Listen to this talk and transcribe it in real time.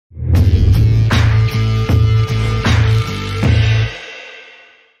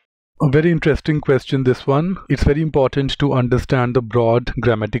A very interesting question, this one. It's very important to understand the broad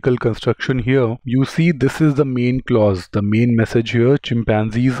grammatical construction here. You see, this is the main clause, the main message here.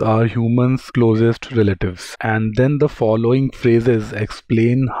 Chimpanzees are humans' closest relatives. And then the following phrases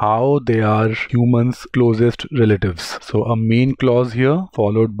explain how they are humans' closest relatives. So a main clause here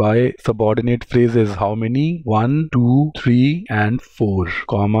followed by subordinate phrases. How many? 1, 2, 3 and 4,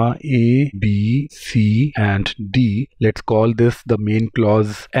 comma A, B, C and D. Let's call this the main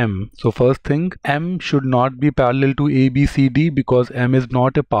clause M. So first thing, M should not be parallel to A, B, C, D because M is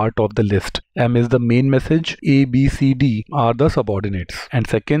not a part of the list. M is the main message, A, B, C, D are the subordinates. And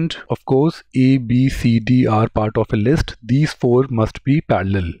second, of course, A, B, C, D are part of a list. These four must be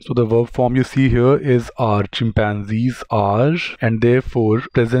parallel. So the verb form you see here is are. Chimpanzees are, and therefore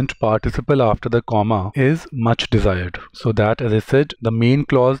present participle after the comma is much desired. So that, as I said, the main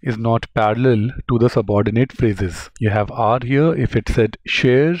clause is not parallel to the subordinate phrases. You have are here. If it said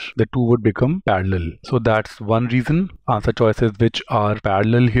share, the two would become parallel. So that's one reason. Answer choices which are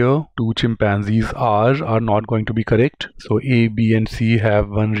parallel here to chimpanzees are not going to be correct. So A, B and C have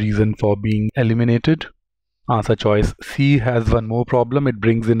one reason for being eliminated. Answer choice C has one more problem. It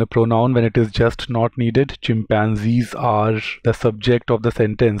brings in a pronoun when it is just not needed. Chimpanzees are the subject of the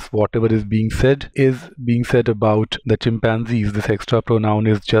sentence. Whatever is being said about the chimpanzees. This extra pronoun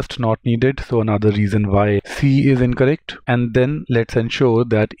is just not needed. So another reason why C is incorrect. And then let's ensure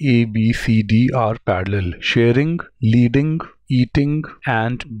that A, B, C, D are parallel. Sharing, leading, eating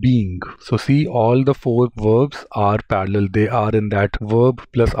and being. So see, all the four verbs are parallel. They are in that verb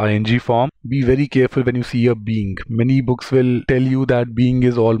plus ing form. Be very careful when you see a being. Many books will tell you that being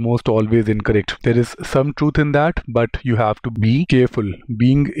is almost always incorrect. There is some truth in that, but you have to be careful.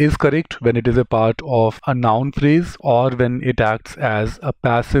 Being is correct when it is a part of a noun phrase or when it acts as a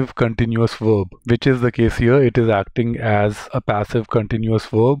passive continuous verb, which is the case here. It is acting as a passive continuous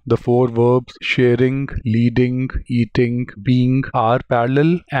verb. The four verbs sharing, leading, eating, being are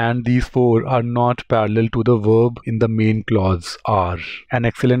parallel, and these four are not parallel to the verb in the main clause are. An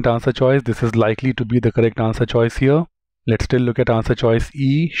excellent answer choice. This is likely to be the correct answer choice here. Let's still look at answer choice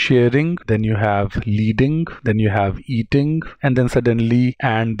E, sharing, then you have leading, then you have eating, and then suddenly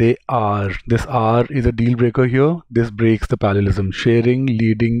and they are. This are is a deal breaker here. This breaks the parallelism. Sharing,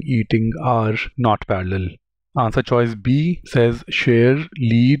 leading, eating are not parallel. Answer choice B says share,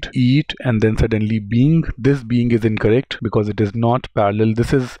 lead, eat and then suddenly being. This being is incorrect because it is not parallel.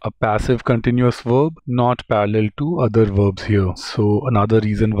 This is a passive continuous verb, not parallel to other verbs here. So another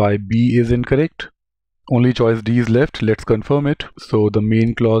reason why B is incorrect. Only choice D is left. Let's confirm it. So the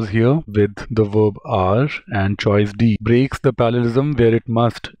main clause here with the verb are and choice D breaks the parallelism where it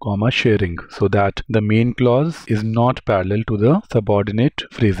must, comma, sharing. So that the main clause is not parallel to the subordinate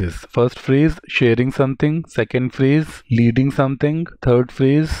phrases. First phrase, sharing something. Second phrase, leading something. Third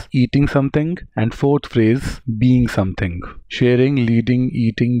phrase, eating something. And fourth phrase, being something. Sharing, leading,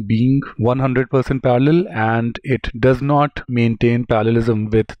 eating, being 100% parallel, and it does not maintain parallelism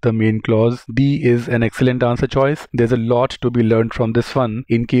with the main clause. D is an excellent answer choice. There's a lot to be learned from this one.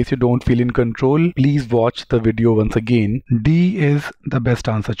 In case you don't feel in control, please watch the video once again. D is the best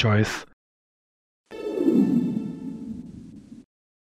answer choice.